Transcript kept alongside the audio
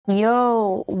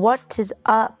Yo, what is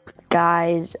up,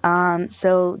 guys?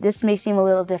 So this may seem a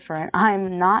little different.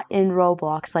 I'm not in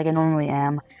Roblox like I normally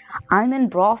am. I'm in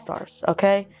Brawl Stars,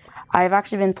 okay? I've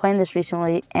actually been playing this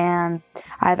recently, and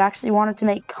I've actually wanted to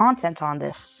make content on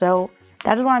this. So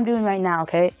that is what I'm doing right now,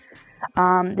 okay?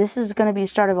 This is going to be the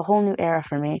start of a whole new era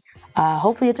for me.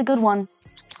 Hopefully it's a good one.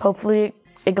 Hopefully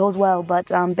it goes well,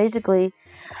 but basically,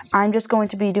 I'm just going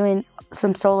to be doing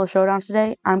some solo showdowns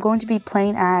today. I'm going to be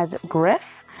playing as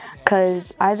Griff,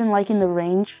 because I've been liking the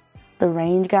range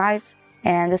guys,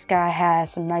 and this guy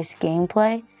has some nice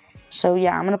gameplay. So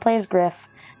yeah, I'm going to play as Griff,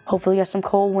 hopefully get some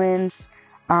cool wins,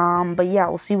 but yeah,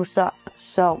 we'll see what's up.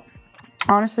 So,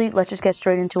 honestly, let's just get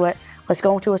straight into it. Let's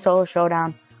go into a solo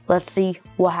showdown. Let's see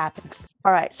what happens.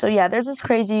 Alright, so yeah, there's this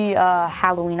crazy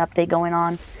Halloween update going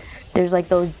on. There's like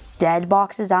those dead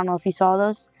boxes, I don't know if you saw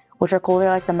those, which are cool. They're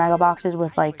like the mega boxes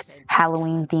with like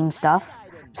Halloween themed stuff.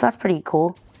 So that's pretty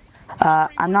cool.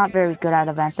 I'm not very good at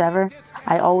events ever.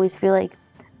 I always feel like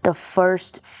the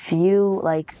first few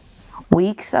like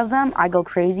weeks of them, I go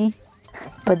crazy.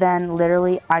 But then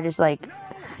literally I just like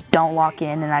don't lock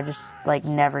in and I just like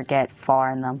never get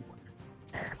far in them.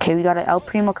 Okay, we got an El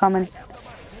Primo coming.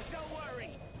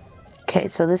 Okay,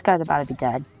 so this guy's about to be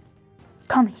dead.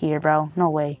 Come here, bro. No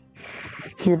way.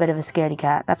 He's a bit of a scaredy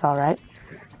cat. That's alright.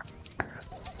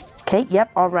 Okay,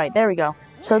 yep, alright. There we go.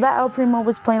 So that El Primo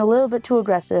was playing a little bit too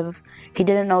aggressive. He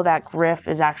didn't know that Griff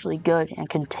is actually good and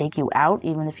can take you out,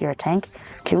 even if you're a tank.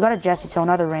 Okay, we got a Jessie, so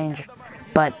another range.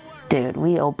 But, dude,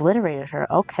 we obliterated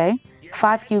her. Okay.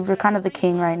 5 cubes. We're kind of the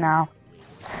king right now.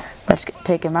 Let's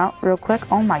take him out real quick.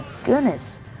 Oh, my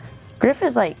goodness. Griff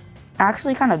is, like,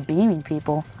 actually kind of beaming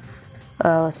people.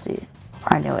 Let's see.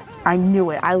 I knew it. I knew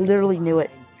it. I literally knew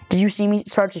it. Did you see me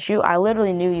start to shoot? I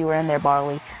literally knew you were in there,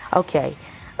 Barley. Okay.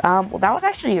 Well, that was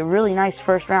actually a really nice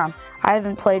first round. I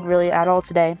haven't played really at all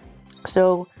today.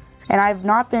 So, and I've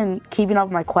not been keeping up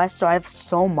with my quests, so I have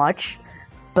so much.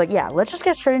 But yeah, let's just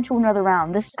get straight into another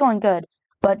round. This is going good.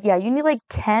 But yeah, you need like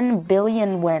 10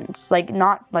 billion wins.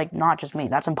 Not just me.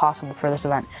 That's impossible for this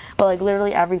event. But like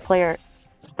literally every player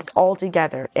all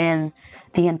together in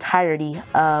the entirety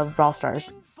of Brawl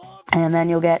Stars. And then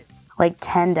you'll get like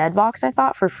 10 dead box, I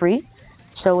thought, for free.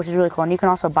 So, which is really cool. And you can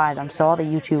also buy them. So all the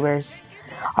YouTubers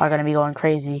are going to be going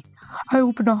crazy. I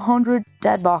opened 100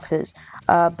 dead boxes.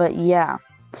 But yeah.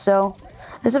 So,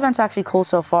 this event's actually cool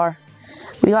so far.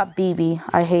 We got BB.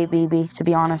 I hate BB, to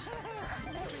be honest.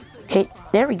 Okay,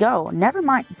 there we go. Never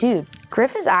mind. Dude,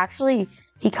 Griff is actually,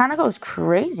 he kind of goes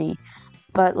crazy.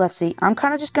 But let's see. I'm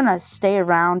kind of just going to stay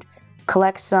around,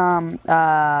 collect some,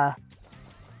 what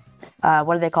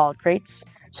are they called? Crates.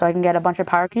 So I can get a bunch of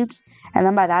power cubes. And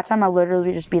then by that time, I'll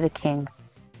literally just be the king.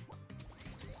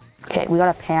 Okay, we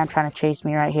got a Pam trying to chase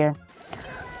me right here.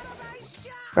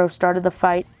 Bro started the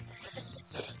fight.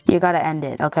 You gotta end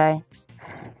it, okay?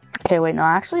 Okay, wait, no,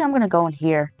 actually, I'm gonna go in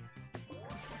here.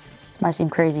 This might seem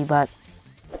crazy, but...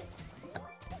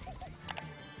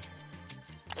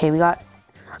 Okay, we got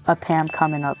a Pam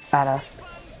coming up at us.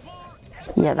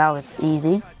 Yeah, that was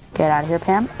easy. Get out of here,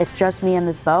 Pam. It's just me and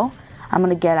this bow. I'm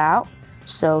gonna get out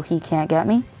so he can't get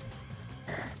me.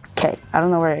 Okay, I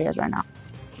don't know where he is right now.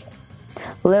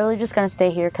 Literally just gonna stay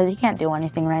here because he can't do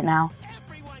anything right now.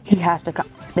 He has to come.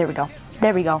 There we go.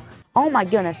 There we go. Oh my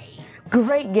goodness.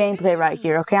 Great gameplay right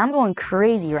here. Okay, I'm going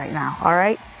crazy right now.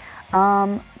 Alright.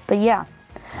 But yeah.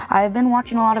 I've been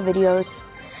watching a lot of videos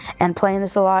and playing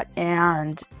this a lot,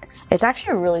 and it's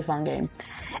actually a really fun game.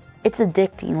 It's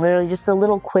addicting, literally, just the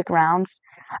little quick rounds.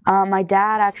 My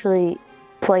dad actually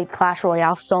played Clash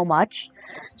Royale so much,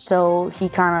 so he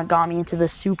kind of got me into the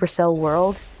Supercell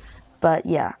world. But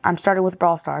yeah, I'm starting with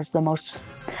Brawl Stars,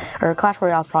 Clash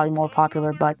Royale is probably more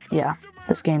popular, but yeah,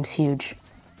 this game's huge.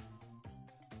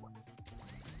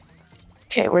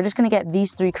 Okay, we're just gonna get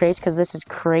these 3 crates because this is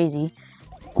crazy.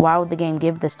 Why would the game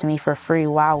give this to me for free?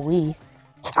 Wowee.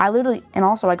 And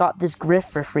also I got this Griff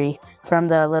for free from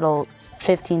the little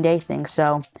 15-day thing,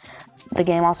 so the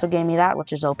game also gave me that,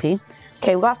 which is OP.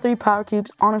 Okay, we got 3 power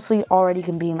cubes. Honestly, already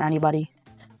can beam anybody,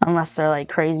 unless they're like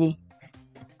crazy.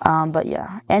 But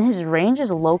yeah, and his range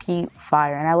is low-key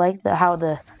fire, and I like how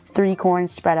the 3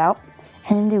 coins spread out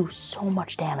and do so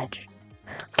much damage.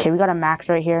 Okay, we got a max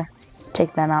right here.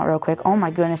 Take them out real quick. Oh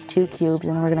my goodness, 2 cubes,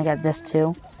 and then we're gonna get this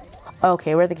too.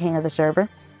 Okay, we're the king of the server.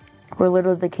 We're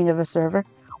literally the king of the server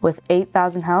with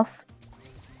 8,000 health.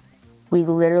 We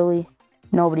literally,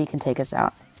 nobody can take us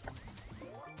out.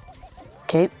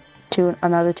 Okay,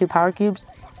 another 2 power cubes,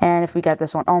 and if we get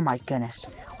this one, oh my goodness,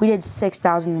 we did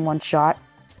 6,000 in one shot.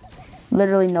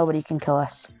 Literally nobody can kill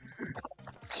us.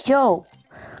 Yo,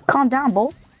 calm down,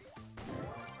 bull.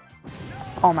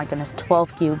 Oh my goodness,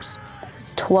 12 cubes.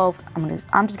 12.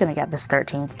 I'm just gonna get this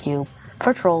 13th cube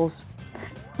for trolls.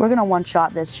 We're gonna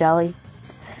one-shot this Shelly.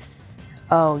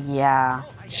 Oh yeah,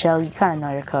 Shelly, you kind of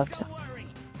know you're cooked.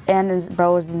 And his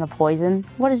bro is in the poison.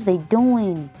 What is they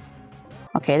doing?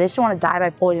 Okay, they just want to die by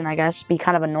poison, I guess. Be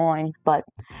kind of annoying, but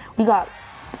we got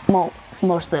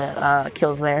most of the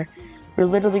kills there. We're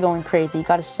literally going crazy. You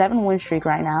got a 7-win streak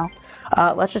right now.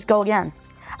 Let's just go again.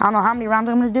 I don't know how many rounds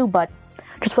I'm gonna do, but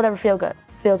just whatever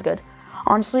feels good.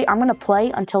 Honestly, I'm gonna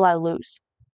play until I lose.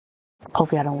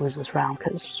 Hopefully, I don't lose this round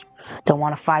because I don't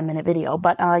want a 5-minute video.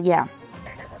 But yeah.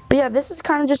 But yeah, this is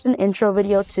kind of just an intro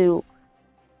video to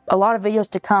a lot of videos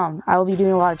to come. I will be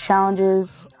doing a lot of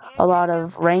challenges, a lot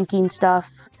of ranking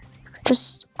stuff.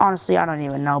 Just, honestly, I don't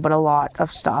even know, but a lot of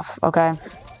stuff, okay?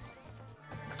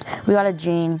 We got a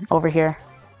Jean over here.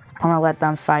 I'm gonna let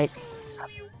them fight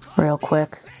real quick.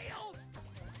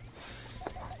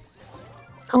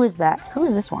 Who is that? Who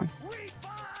is this one?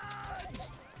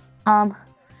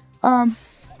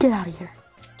 Get out of here.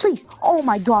 Please. Oh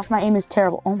my gosh, my aim is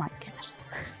terrible. Oh my goodness.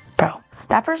 Bro,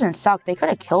 that person sucked. They could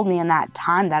have killed me in that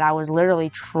time that I was literally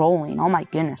trolling. Oh my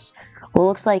goodness. Well, it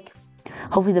looks like,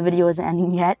 hopefully the video isn't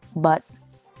ending yet, but,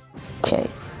 okay.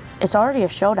 It's already a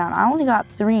showdown. I only got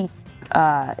 3,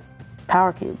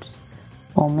 power cubes.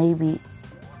 Well, maybe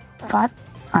 5?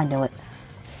 I knew it.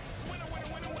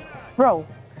 Bro,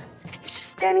 he's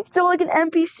just standing still like an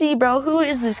NPC, bro. Who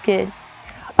is this kid?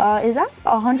 Is that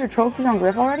 100 trophies on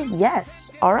Griff already?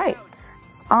 Yes. All right.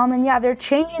 And yeah, they're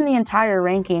changing the entire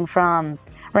ranking from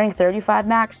rank 35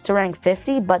 max to rank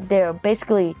 50, but they're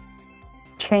basically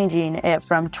changing it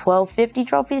from 1250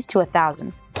 trophies to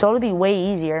 1,000. So it'll be way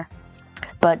easier.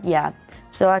 But yeah,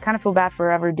 so I kind of feel bad for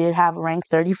whoever did have rank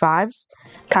 35s.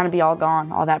 Kind of be all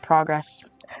gone, all that progress.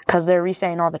 Because they're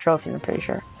resetting all the trophies, I'm pretty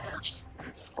sure.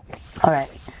 Alright,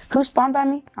 who spawned by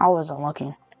me? I wasn't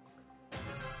looking.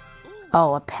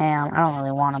 Oh, a Pam. I don't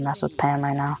really want to mess with Pam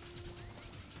right now.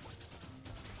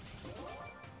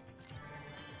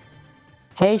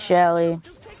 Hey, Shelly.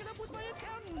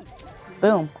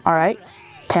 Boom. Alright.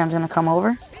 Pam's gonna come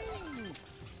over.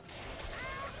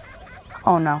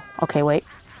 Oh, no. Okay, wait.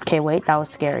 Okay, wait. That was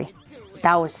scary.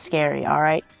 That was scary,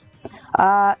 alright?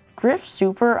 Griff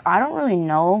Super, I don't really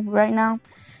know right now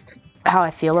how I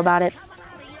feel about it.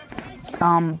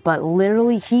 But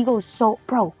literally, he goes so...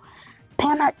 Bro,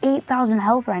 Pam at 8,000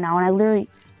 health right now, and I literally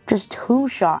just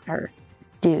 2-shot her.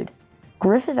 Dude,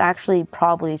 Griff is actually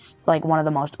probably, like, one of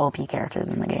the most OP characters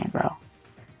in the game, bro.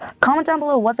 Comment down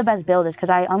below what the best build is,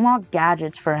 because I unlocked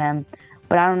gadgets for him,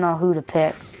 but I don't know who to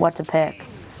pick, what to pick.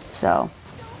 So,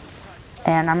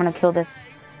 and I'm going to kill this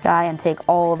guy and take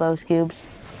all of those cubes.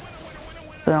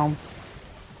 Boom.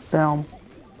 Boom.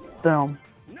 Boom.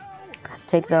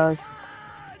 Take those.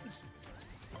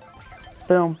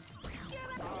 Boom.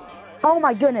 Oh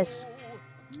my goodness.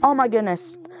 Oh my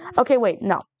goodness. Okay, wait,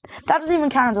 no. That doesn't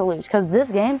even count as a lose, because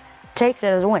this game takes it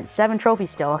as a win. 7 trophies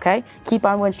still, okay? Keep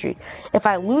on win streak. If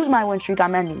I lose my win streak,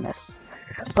 I'm ending this.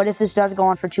 But if this does go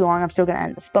on for too long, I'm still going to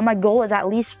end this. But my goal is at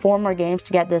least 4 more games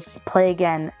to get this play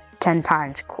again 10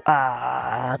 times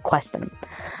question.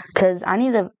 Because I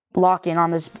need to lock in on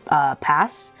this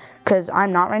pass, because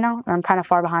I'm not right now. I'm kind of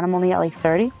far behind. I'm only at like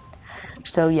 30.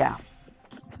 So, yeah.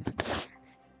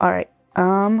 Alright.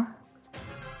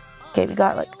 Okay, we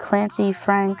got like Clancy,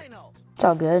 Frank. It's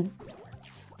all good.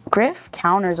 Griff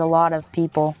counters a lot of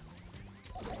people.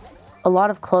 A lot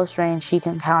of close range she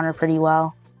can counter pretty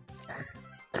well.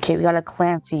 Okay, we got a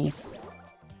Clancy.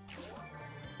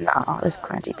 Nah, this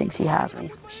Clancy thinks he has me.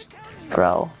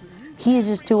 Bro, he is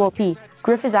just too OP.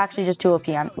 Griff is actually just too OP.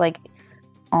 I'm like,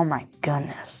 oh my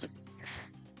goodness.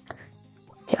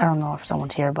 Okay, I don't know if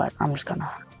someone's here, but I'm just gonna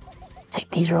take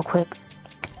these real quick.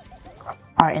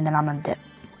 Alright, and then I'm gonna dip.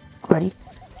 Ready?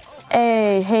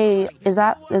 Hey, is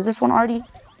this one already?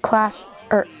 Clash,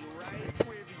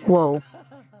 whoa.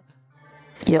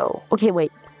 Yo, okay,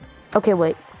 wait.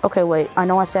 I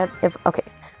know I said okay.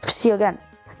 See you again.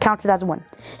 Counts it as a win.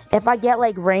 If I get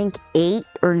like rank 8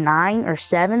 or 9 or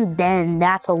 7, then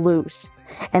that's a lose.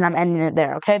 And I'm ending it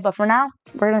there, okay? But for now,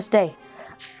 we're gonna stay.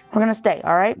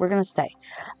 Alright? We're gonna stay.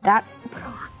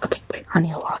 Okay, wait, I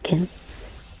need to lock in.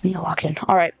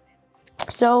 Alright.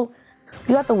 So,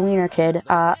 we got the Wiener Kid.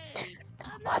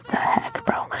 What the heck,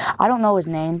 bro? I don't know his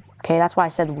name. Okay, that's why I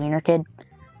said Wiener Kid.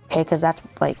 Okay, because that's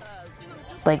like,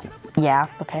 yeah,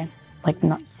 okay.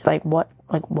 What?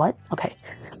 Okay.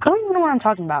 I don't even know what I'm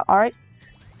talking about, alright?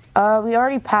 We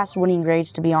already passed winning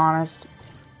grades, to be honest.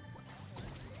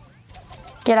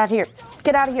 Get out of here.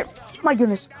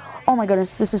 Oh my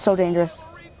goodness. This is so dangerous.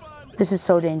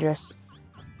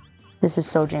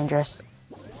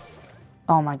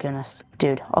 Oh my goodness.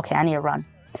 Dude, okay, I need to run.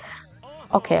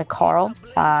 Okay, a Carl.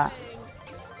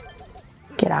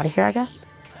 Get out of here, I guess.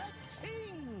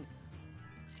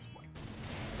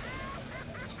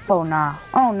 Oh, nah.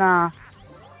 Oh, nah.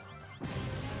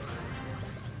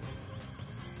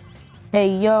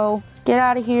 Hey, yo. Get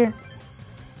out of here.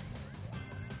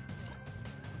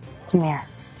 Come here.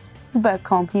 You better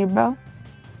come here, bro.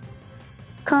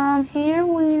 Come here,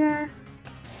 wiener.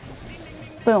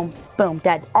 Boom. Boom.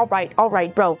 Dead.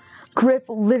 Alright, bro. Griff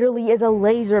literally is a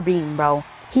laser beam, bro.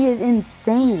 He is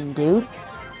insane, dude.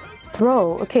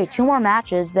 Bro, okay, 2 more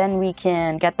matches, then we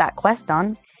can get that quest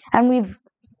done. And we've,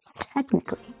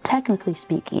 technically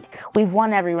speaking, we've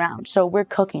won every round. So we're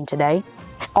cooking today.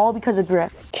 All because of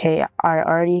Griff. Okay, I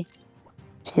already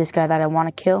see this guy that I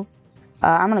want to kill.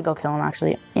 I'm going to go kill him,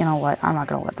 actually. You know what? I'm not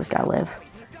going to let this guy live.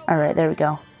 Alright, there we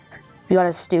go. We got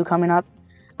a Stu coming up.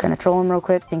 Gonna troll him real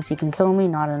quick. Thinks he can kill me.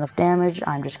 Not enough damage.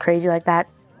 I'm just crazy like that.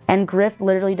 And Griff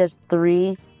literally does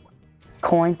 3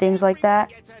 coin things like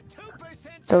that.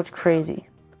 So it's crazy.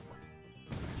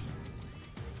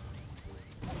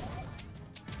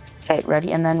 Okay,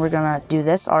 ready? And then we're gonna do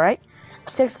this, alright?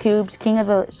 6 cubes, king of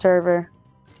the server.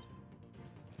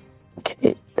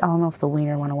 Okay, I don't know if the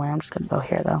wiener went away. I'm just gonna go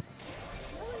here, though.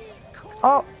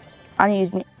 Oh! I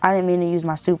didn't mean to use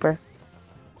my super.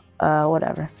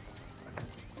 Whatever.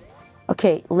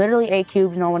 Okay, literally 8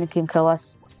 cubes, no one can kill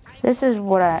us. This is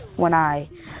when I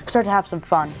start to have some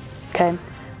fun, okay?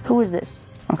 Who is this?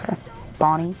 Okay,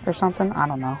 Bonnie or something? I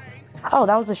don't know. Oh,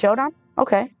 that was the showdown?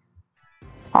 Okay.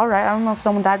 Alright, I don't know if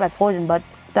someone died by poison, but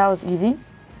that was easy.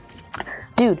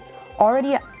 Dude,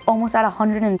 already almost at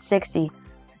 160.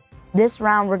 This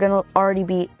round, we're gonna already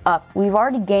be up. We've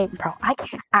already gained, bro, I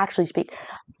can't actually speak.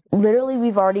 Literally,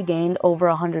 we've already gained over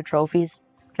 100 trophies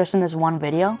just in this one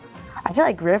video. I feel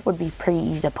like Griff would be pretty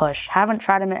easy to push. Haven't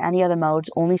tried him in any other modes,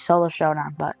 only solo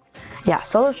showdown, but yeah,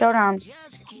 solo showdown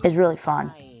is really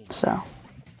fun, so.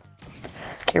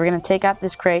 Okay, we're gonna take out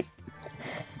this crate,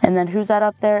 and then who's that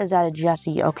up there? Is that a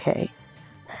Jesse? Okay.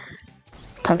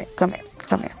 Come here, come here,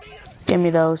 come here. Give me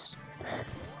those.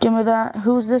 Give me that.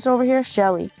 Who's this over here?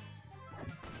 Shelly.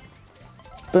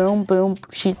 Boom, boom.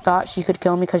 She thought she could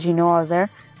kill me because she knew I was there.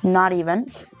 Not even.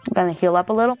 I'm gonna heal up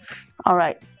a little.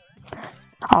 Alright.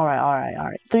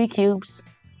 Alright. 3 cubes.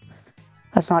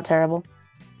 That's not terrible.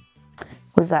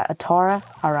 Was that a Tara?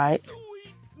 Alright.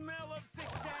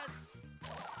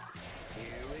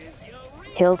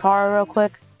 Kill Tara real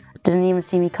quick. Didn't even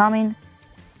see me coming.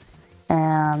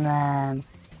 And then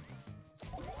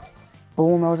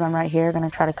Bull knows I'm right here. Gonna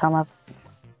try to come up.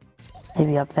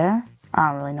 Maybe up there. I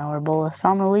don't really know where Bull is, so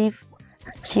I'm gonna leave.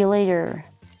 See you later.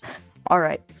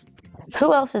 Alright.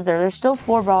 Who else is there? There's still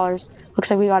 4 brawlers. Looks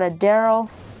like we got a Daryl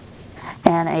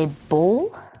and a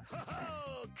Bull.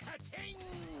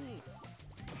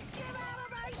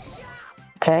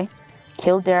 Okay.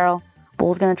 Killed Daryl.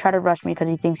 Bull's gonna try to rush me because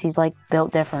he thinks he's like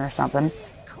built different or something.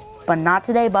 But not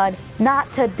today, bud.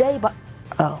 Not today, bud.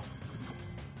 Oh.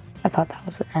 I thought that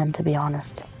was the end, to be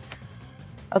honest.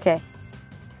 Okay.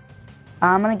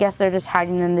 I'm gonna guess they're just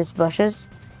hiding in these bushes.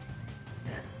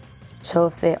 So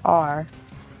if they are...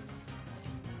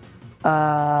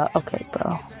 okay,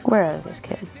 bro. Where is this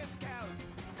kid?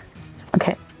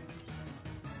 Okay.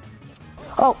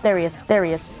 Oh, there he is. There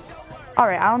he is.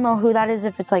 Alright, I don't know who that is,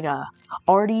 if it's like a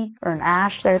Artie or an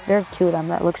Ash. There's 2 of them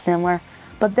that look similar.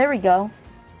 But there we go.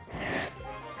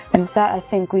 And with that, I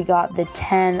think we got the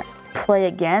 10 play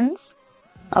agains.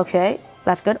 Okay,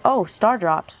 that's good. Oh, star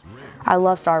drops. I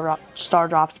love star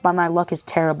drops, but my luck is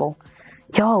terrible.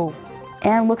 Yo,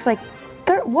 and looks like...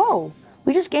 Whoa,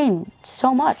 we just gained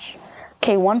so much.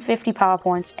 Okay, 150 power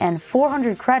points and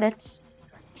 400 credits.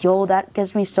 Yo, that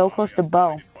gets me so close to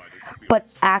Bo. But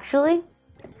actually,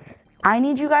 I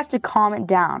need you guys to comment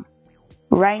down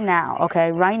right now,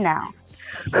 okay, right now.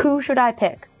 Who should I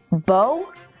pick? Bo,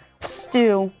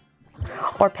 Stu,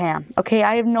 or Pam? Okay,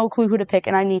 I have no clue who to pick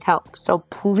and I need help. So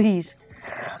please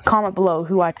comment below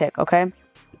who I pick, okay?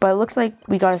 But it looks like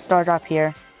we got a star drop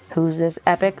here. Who's this?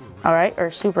 Epic, all right, or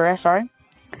super rare, sorry.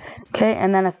 Okay,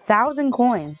 and then 1,000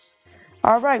 coins.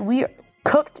 All right, we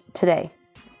cooked today,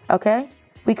 okay?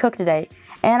 We cooked today.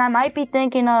 And I might be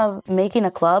thinking of making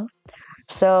a club.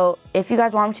 So if you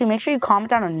guys want me to, make sure you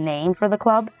comment down a name for the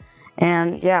club.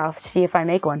 And yeah, I'll see if I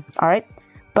make one, all right?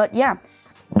 But yeah,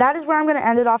 that is where I'm going to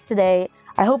end it off today.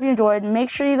 I hope you enjoyed. Make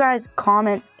sure you guys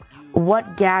comment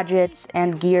what gadgets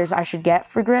and gears I should get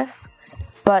for Griff.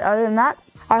 But other than that,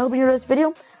 I hope you enjoyed this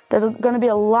video. There's going to be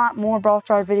a lot more Brawl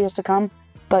Stars videos to come.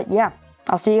 But yeah,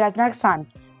 I'll see you guys next time.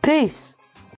 Peace.